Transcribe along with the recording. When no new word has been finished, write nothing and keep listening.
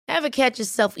Ever catch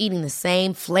yourself eating the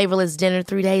same flavorless dinner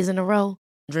 3 days in a row?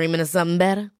 Dreaming of something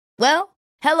better? Well,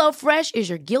 HelloFresh is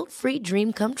your guilt-free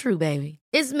dream come true, baby.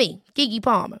 It's me, Keke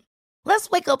Palmer. Let's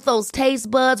wake up those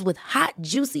taste buds with hot,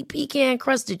 juicy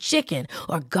pecan-crusted chicken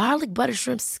or garlic butter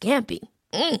shrimp scampi.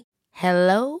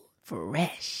 Hello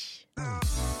Fresh.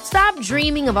 Stop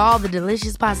dreaming of all the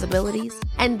delicious possibilities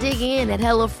and dig in at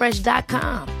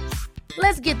HelloFresh.com.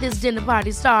 Let's get this dinner party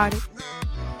started.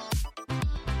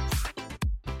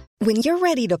 When you're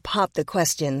ready to pop the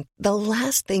question, the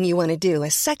last thing you want to do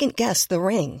is second-guess the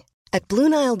ring. At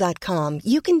BlueNile.com,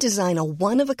 you can design a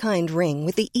one-of-a-kind ring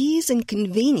with the ease and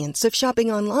convenience of shopping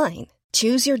online.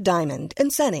 Choose your diamond and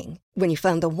setting. When you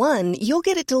find the one, you'll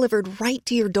get it delivered right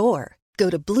to your door. Go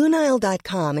to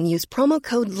BlueNile.com and use promo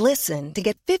code LISTEN to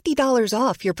get $50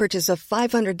 off your purchase of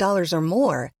 $500 or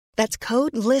more. That's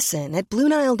code LISTEN at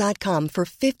BlueNile.com for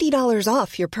 $50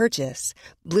 off your purchase.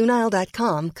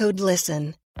 BlueNile.com, code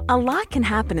LISTEN. A lot can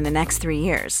happen in the next 3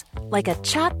 years. Like a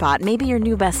chatbot may be your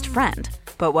new best friend.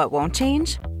 But what won't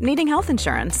change? Needing health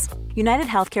insurance. United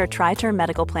Healthcare Tri-Term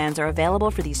Medical Plans are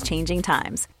available for these changing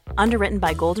times. Underwritten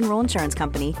by Golden Rule Insurance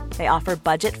Company, they offer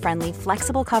budget-friendly,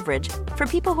 flexible coverage for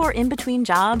people who are in between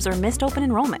jobs or missed open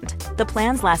enrollment. The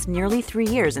plans last nearly 3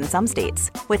 years in some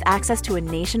states, with access to a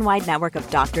nationwide network of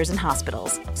doctors and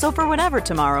hospitals. So for whatever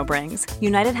tomorrow brings,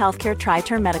 United Healthcare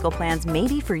Tri-Term Medical Plans may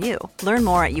be for you. Learn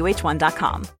more at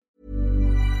uh1.com.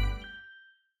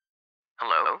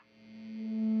 Hello?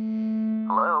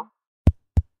 Hello?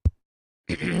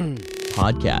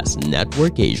 Podcast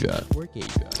Network Asia.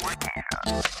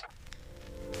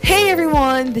 Hey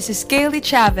everyone, this is Kaylee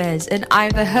Chavez, and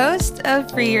I'm the host of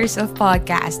 3 Years of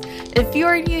Podcast. If you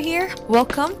are new here,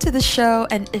 welcome to the show,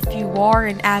 and if you are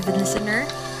an avid listener,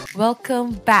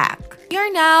 welcome back. We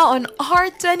are now on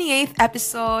our 28th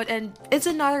episode, and it's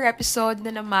another episode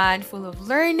na naman full of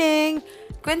learning,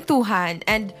 kwentuhan,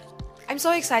 and I'm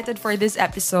so excited for this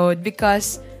episode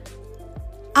because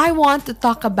I want to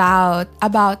talk about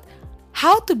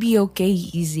how to be okay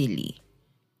easily.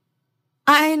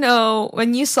 I know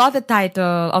when you saw the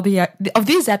title of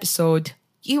this episode,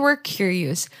 you were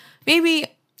curious. Maybe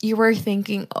you were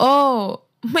thinking, "Oh,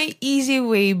 may easy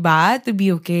way ba to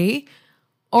be okay?"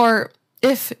 Or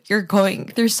if you're going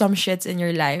through some shits in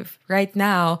your life right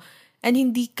now and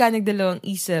hindi ka nagdalawang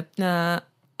isip na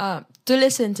to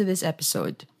listen to this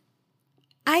episode.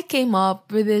 I came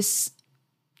up with this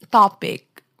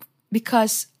topic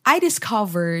because I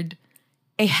discovered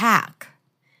a hack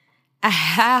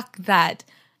that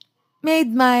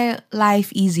made my life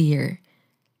easier.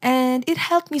 And it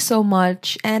helped me so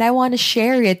much, and I want to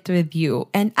share it with you.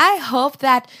 And I hope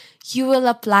that you will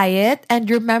apply it and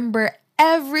remember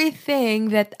everything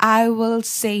that I will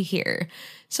say here.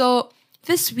 So,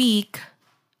 this week,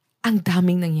 ang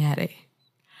daming nangyari.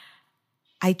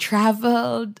 I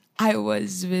traveled, I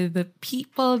was with the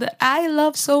people that I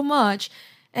love so much,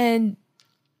 and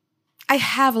I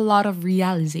have a lot of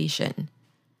realization.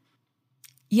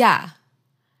 Yeah.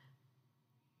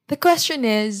 The question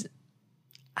is,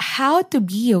 how to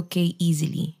be okay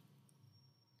easily?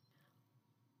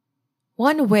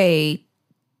 One way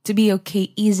to be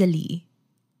okay easily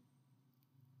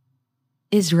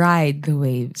is ride the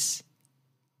waves.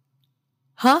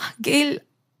 Huh? Gail,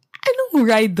 anong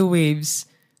ride the waves?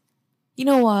 You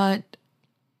know what?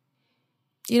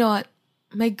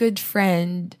 My good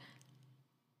friend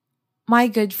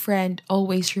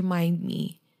always remind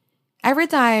me. Every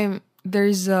time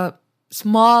there's a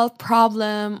small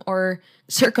problem or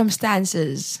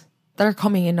circumstances that are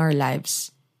coming in our lives,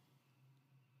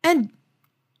 and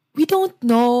we don't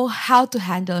know how to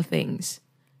handle things.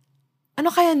 Ano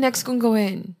kaya next kong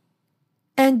gawin?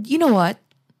 And you know what?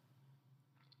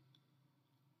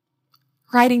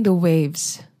 Riding the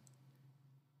waves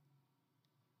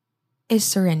is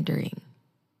surrendering.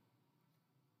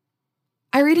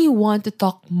 I really want to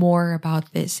talk more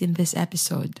about this in this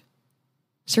episode.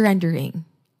 Surrendering.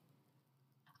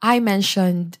 I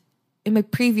mentioned in my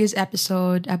previous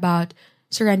episode about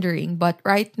surrendering, but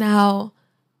right now,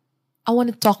 I want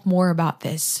to talk more about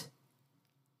this.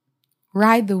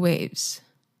 Ride the waves.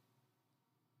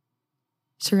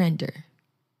 Surrender.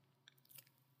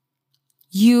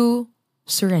 You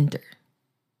surrender.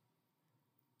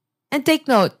 And take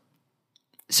note,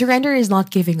 surrender is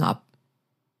not giving up.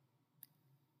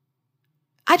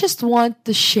 I just want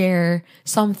to share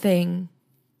something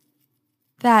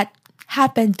that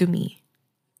happened to me.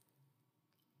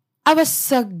 I was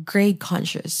grade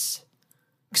conscious.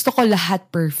 Gusto ko lahat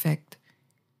perfect.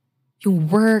 Yung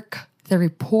work, the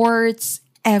reports,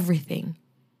 everything.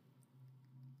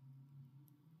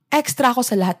 Extra ako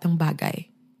sa lahat ng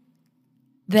bagay.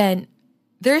 Then,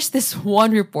 there's this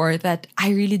one report that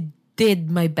I really did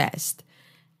my best.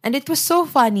 And it was so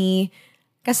funny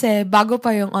kasi bago pa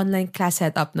yung online class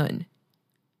setup nun.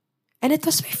 And it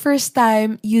was my first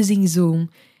time using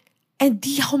Zoom and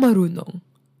di ako marunong.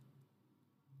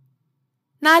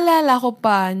 Naalala ko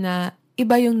pa na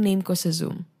iba yung name ko sa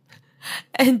Zoom.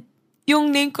 And yung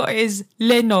name ko is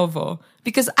Lenovo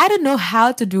because I don't know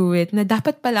how to do it na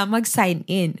dapat pala mag-sign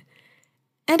in.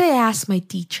 And I asked my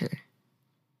teacher,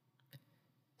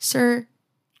 "Sir,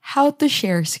 how to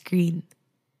share screen?"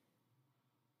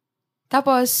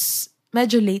 Tapos,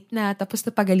 medyo late na, tapos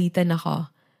napagalitan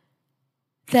ako.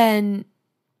 Then,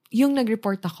 yung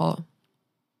nag-report ako,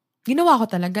 ginawa ko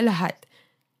talaga lahat.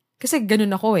 Kasi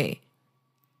ganun ako eh.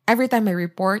 Every time I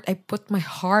report, I put my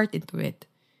heart into it.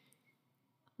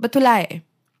 But wala eh.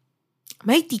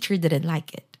 My teacher didn't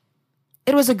like it.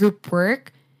 It was a group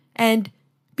work and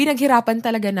pinaghirapan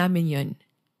talaga namin yun.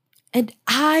 And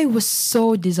I was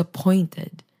so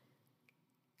disappointed.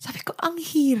 Sabi ko, ang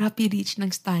hirap i-reach ng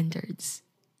standards.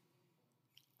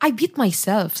 I beat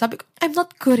myself. Sabi ko, I'm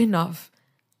not good enough.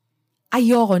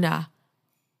 Ayoko na.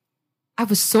 I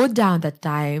was so down that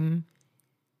time.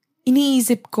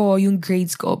 Iniisip ko yung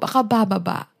grades ko, baka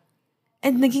bababa.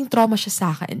 And naging trauma siya sa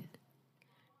akin.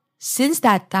 Since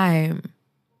that time,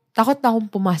 takot na akong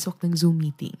pumasok ng Zoom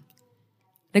meeting.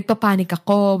 Nagpapanik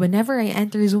ako whenever I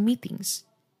enter Zoom meetings.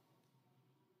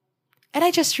 And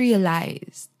I just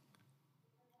realized,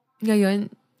 ngayon,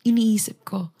 iniisip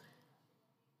ko,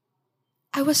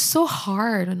 I was so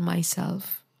hard on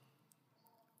myself.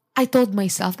 I told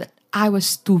myself that I was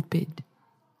stupid,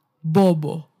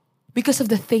 bobo, because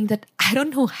of the thing that I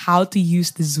don't know how to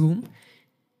use the Zoom.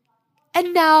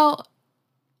 And now,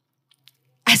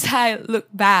 as I look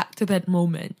back to that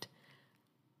moment,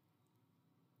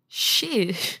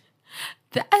 shit,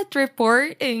 that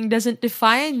reporting doesn't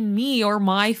define me or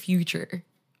my future.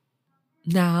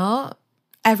 Now,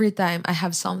 every time I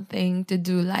have something to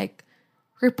do like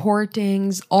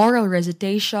reportings, oral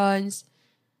recitations,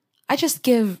 I just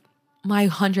give my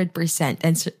 100%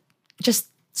 and just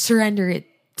surrender it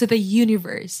to the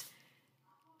universe.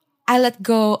 I let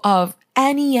go of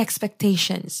any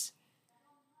expectations.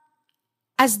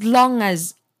 As long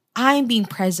as I'm being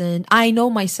present, I know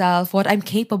myself, what I'm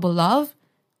capable of,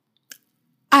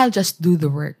 I'll just do the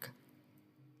work.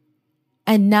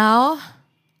 And now,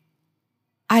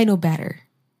 I know better.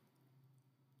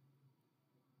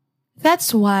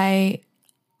 That's why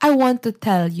I want to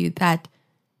tell you that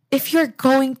if you're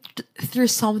going through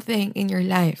something in your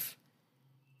life,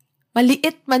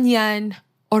 maliit man yan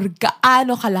or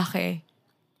gaano kalaki,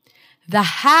 the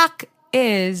hack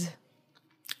is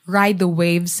ride the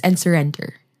waves and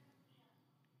surrender.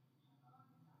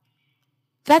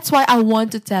 That's why I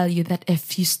want to tell you that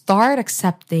if you start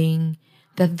accepting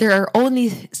that there are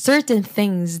only certain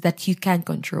things that you can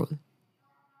control.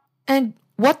 And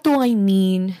what do I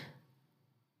mean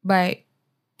by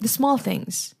the small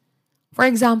things? For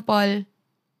example,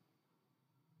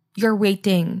 you're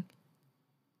waiting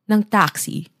ng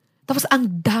taxi, tapos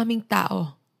ang daming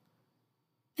tao.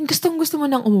 And gustong-gusto mo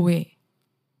nang umuwi.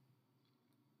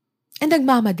 And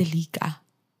nagmamadali ka.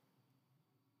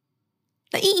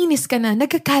 Naiinis ka na,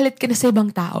 nagkakalit ka na sa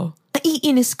ibang tao.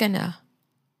 Naiinis ka na.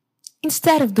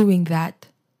 Instead of doing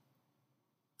that,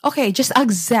 okay, just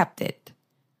accept it.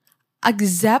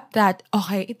 Accept that,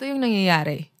 okay, ito yung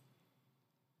nangyayari.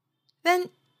 Then,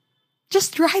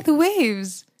 just ride the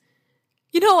waves.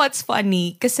 You know what's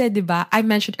funny? Kasi, diba, I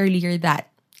mentioned earlier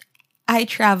that I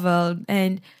traveled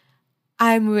and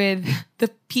I'm with the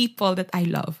people that I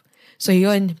love. So,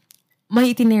 yun,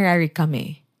 may itinerary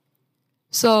kami.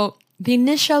 So, the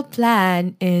initial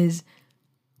plan is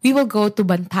we will go to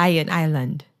Bantayan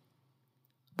Island.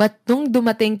 But nung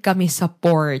dumating kami sa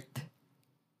port,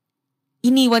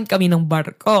 iniwan kami ng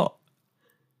barko.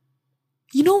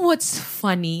 You know what's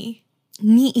funny?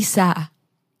 Ni isa.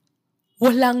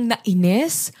 Walang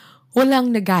nainis,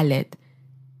 walang nagalit.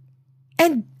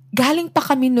 And galing pa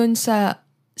kami nun sa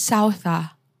south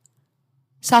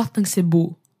ng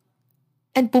Cebu.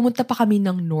 And pumunta pa kami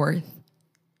ng north.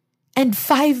 And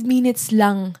 5 minutes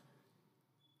lang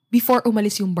before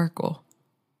umalis yung barko.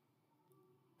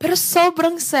 Pero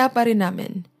sobrang saya pa rin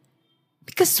namin.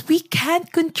 Because we can't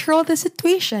control the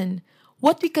situation.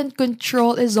 What we can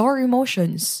control is our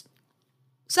emotions.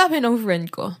 Sabi ng friend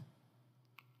ko,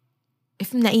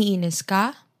 if naiinis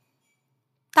ka,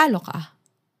 talo ka.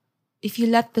 If you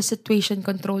let the situation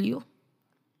control you,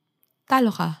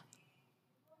 talo ka.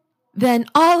 Then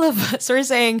all of us were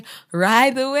saying,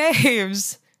 ride the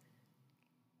waves.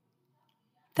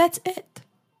 That's it.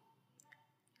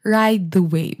 Ride the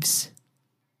waves.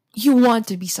 You want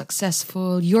to be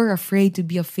successful. You're afraid to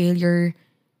be a failure.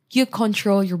 You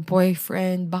control your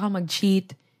boyfriend, baka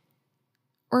mag-cheat,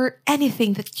 or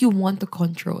anything that you want to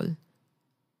control.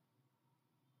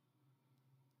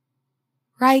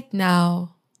 Right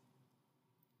now,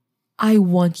 I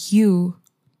want you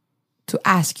to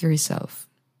ask yourself,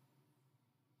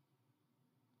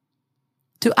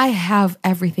 do I have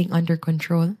everything under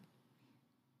control?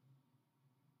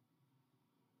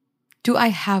 Do I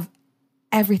have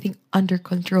everything under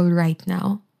control right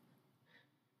now?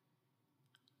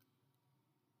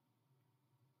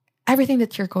 Everything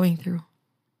that you're going through.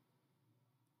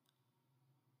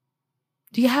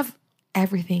 Do you have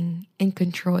everything in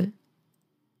control?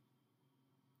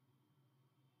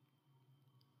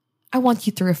 I want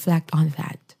you to reflect on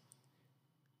that.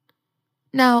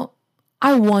 Now,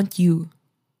 I want you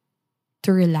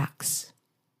to relax.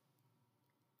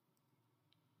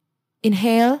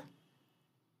 Inhale.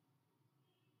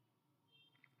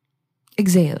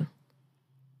 Exhale.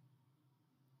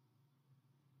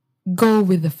 Go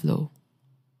with the flow.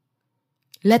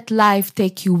 Let life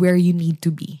take you where you need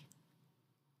to be.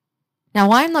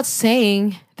 Now, I'm not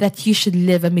saying that you should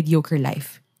live a mediocre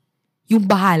life. Yung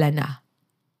bahala na.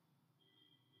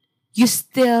 You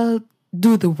still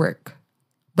do the work,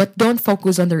 but don't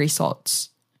focus on the results.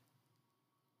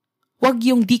 Wag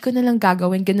yung di ko na lang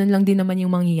gagawin, ganun lang din naman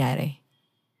yung mangyayari.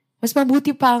 Mas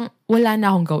mabuti pang wala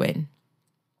na akong gawin.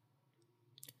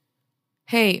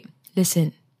 Hey,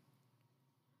 listen.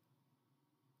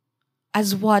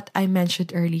 As what I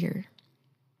mentioned earlier,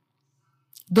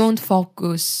 don't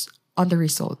focus on the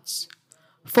results.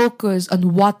 Focus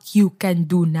on what you can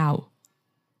do now.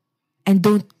 And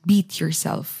don't beat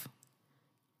yourself.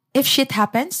 If shit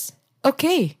happens,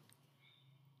 okay.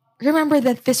 Remember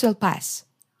that this will pass.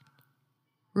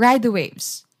 Ride the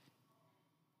waves.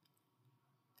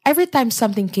 Every time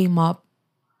something came up,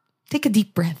 take a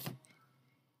deep breath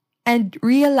and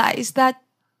realize that,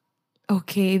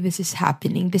 okay, this is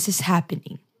happening.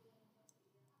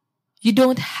 You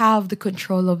don't have the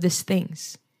control of these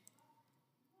things.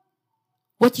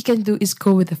 What you can do is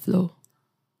go with the flow.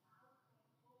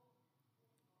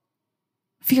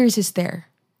 Fears is there.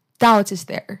 Doubts is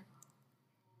there.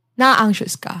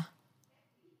 Na-anxious ka.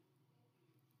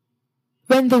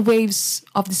 When the waves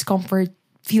of discomfort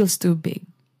feels too big,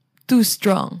 too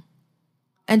strong,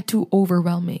 and too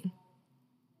overwhelming.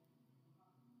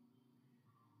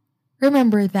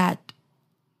 Remember that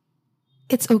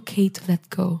it's okay to let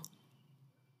go,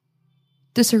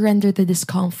 to surrender the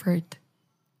discomfort,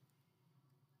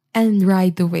 and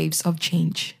ride the waves of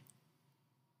change,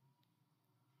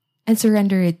 and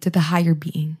surrender it to the higher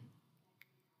being.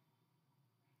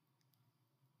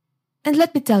 And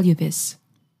let me tell you this.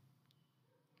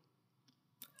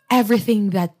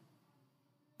 Everything that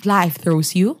life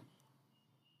throws you,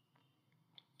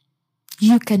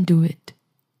 you can do it.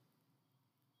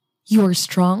 You are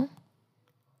strong.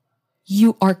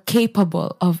 You are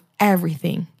capable of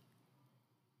everything.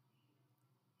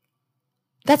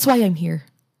 That's why I'm here.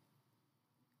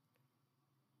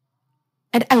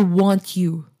 And I want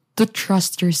you to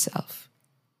trust yourself.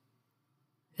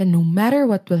 That no matter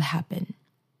what will happen,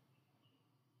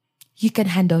 you can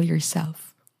handle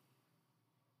yourself.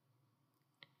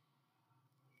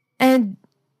 And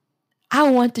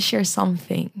I want to share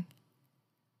something.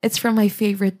 It's from my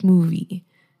favorite movie,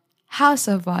 House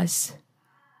of Us.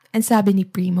 And sabi ni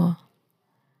Primo,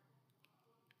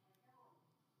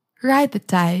 ride the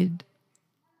tide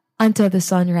until the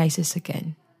sun rises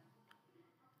again.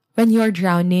 When you're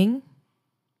drowning,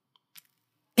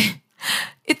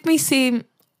 it may seem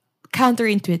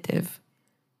counterintuitive,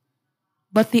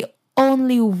 but the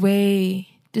only way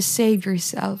to save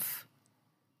yourself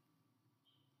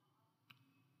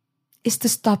is to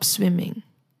stop swimming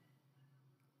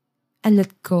and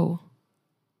let go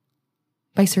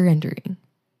by surrendering.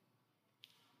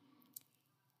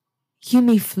 You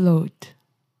may float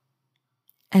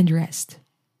and rest.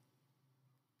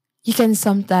 You can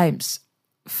sometimes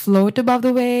float above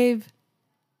the wave,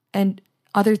 and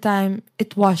other time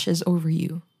it washes over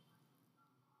you.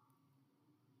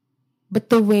 But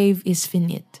the wave is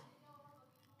finite,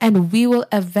 and we will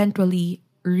eventually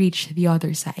reach the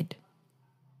other side.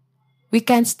 We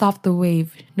can't stop the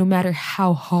wave no matter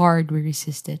how hard we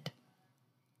resist it.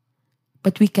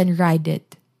 But we can ride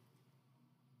it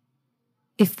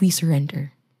if we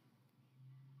surrender.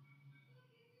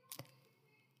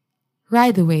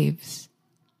 Ride the waves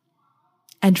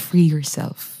and free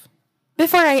yourself.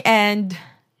 Before I end,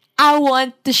 I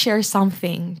want to share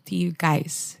something to you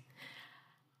guys.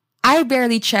 I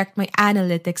barely checked my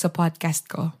analytics sa podcast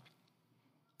ko.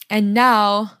 And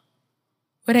now,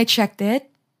 when I checked it,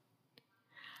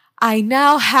 I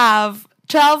now have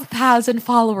 12,000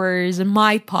 followers in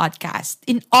my podcast,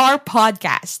 in our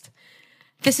podcast.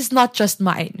 This is not just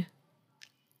mine.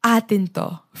 Atin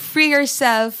to. Free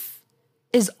Yourself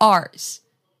is ours.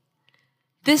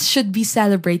 This should be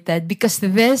celebrated because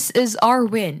this is our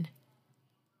win.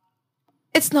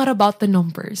 It's not about the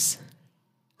numbers.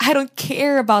 I don't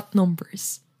care about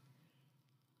numbers.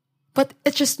 But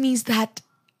it just means that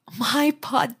my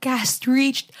podcast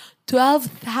reached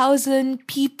 12,000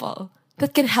 people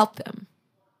that can help them,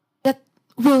 that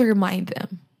will remind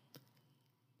them.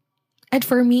 And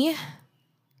for me,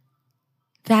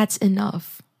 that's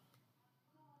enough.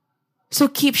 So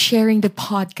keep sharing the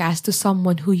podcast to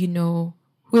someone who you know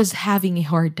who is having a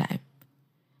hard time.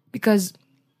 Because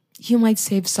you might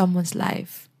save someone's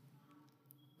life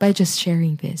by just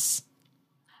sharing this.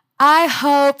 I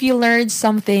hope you learned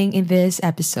something in this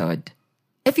episode.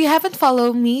 If you haven't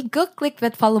followed me, go click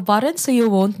that follow button so you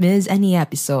won't miss any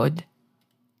episode.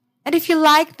 And if you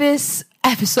like this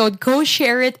episode, go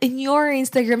share it in your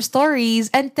Instagram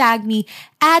stories and tag me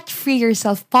at Free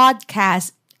Yourself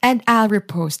Podcast and I'll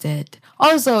repost it.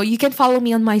 Also, you can follow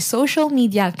me on my social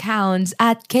media accounts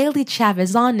at Kaylee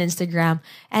Chavez on Instagram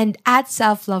and at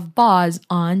SelfLoveBoss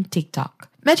on TikTok.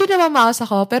 Medyo namamaos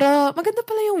ako, pero maganda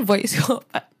pala yung voice ko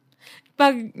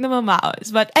pag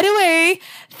namamaos. But anyway,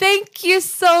 thank you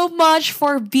so much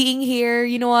for being here.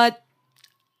 You know what?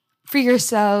 Free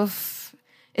yourself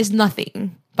is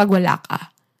nothing pag wala ka.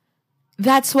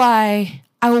 That's why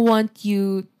I want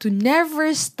you to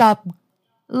never stop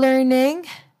learning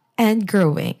and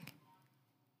growing.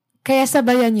 Kaya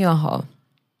sabayan niyo ako.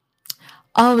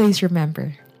 Always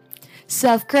remember,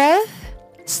 self-growth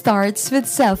starts with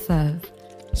self-love.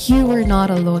 You are not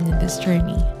alone in this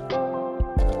journey.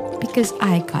 Because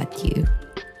I got you.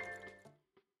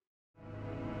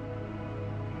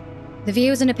 The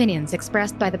views and opinions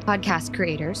expressed by the podcast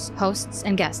creators, hosts,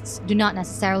 and guests do not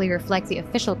necessarily reflect the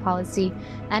official policy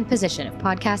and position of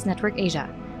Podcast Network Asia,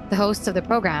 the hosts of the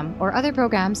program, or other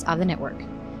programs of the network.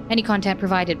 Any content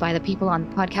provided by the people on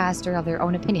the podcast are of their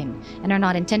own opinion and are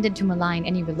not intended to malign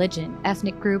any religion,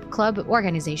 ethnic group, club,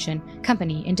 organization,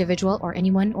 company, individual, or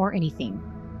anyone or anything.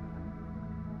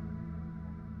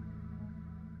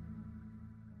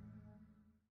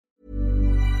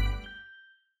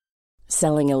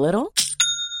 Selling a little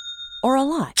or a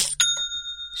lot?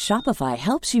 Shopify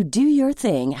helps you do your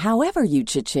thing however you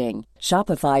cha-ching.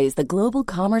 Shopify is the global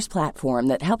commerce platform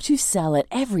that helps you sell at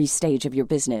every stage of your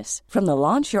business. From the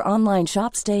launch your online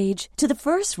shop stage to the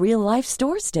first real-life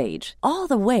store stage, all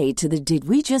the way to the did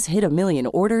we just hit a million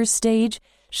orders stage.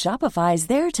 Shopify is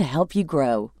there to help you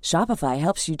grow. Shopify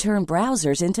helps you turn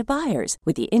browsers into buyers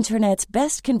with the internet's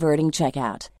best converting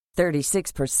checkout.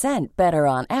 36% better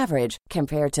on average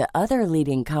compared to other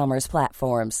leading commerce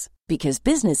platforms. Because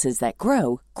businesses that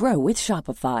grow, grow with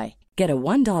Shopify. Get a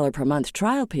 $1 per month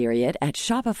trial period at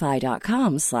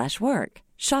shopify.com/work.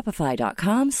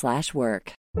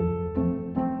 Shopify.com/work.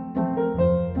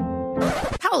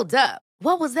 Hold up.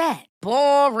 What was that?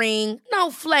 Boring. No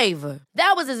flavor.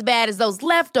 That was as bad as those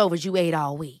leftovers you ate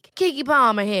all week. Keke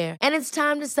Palmer here, and it's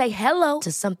time to say hello to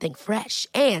something fresh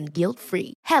and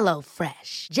guilt-free.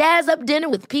 HelloFresh. Jazz up dinner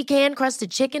with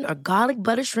pecan-crusted chicken or garlic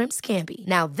butter shrimp scampi.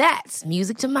 Now that's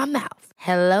music to my mouth.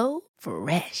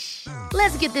 HelloFresh.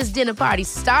 Let's get this dinner party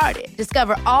started.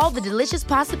 Discover all the delicious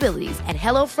possibilities at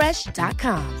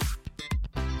HelloFresh.com.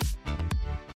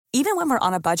 Even when we're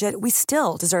on a budget, we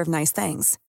still deserve nice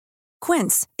things.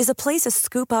 Quince is a place to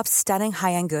scoop up stunning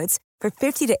high-end goods for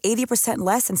 50 to 80%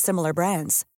 less than similar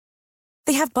brands.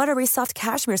 They have buttery soft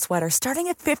cashmere sweaters starting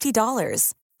at $50,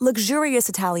 luxurious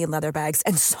Italian leather bags,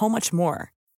 and so much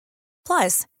more.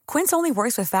 Plus, Quince only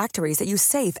works with factories that use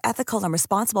safe, ethical, and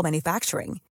responsible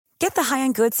manufacturing. Get the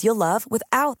high-end goods you'll love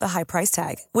without the high price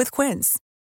tag with Quince.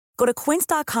 Go to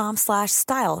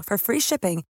quince.com/style for free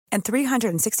shipping and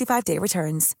 365-day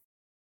returns.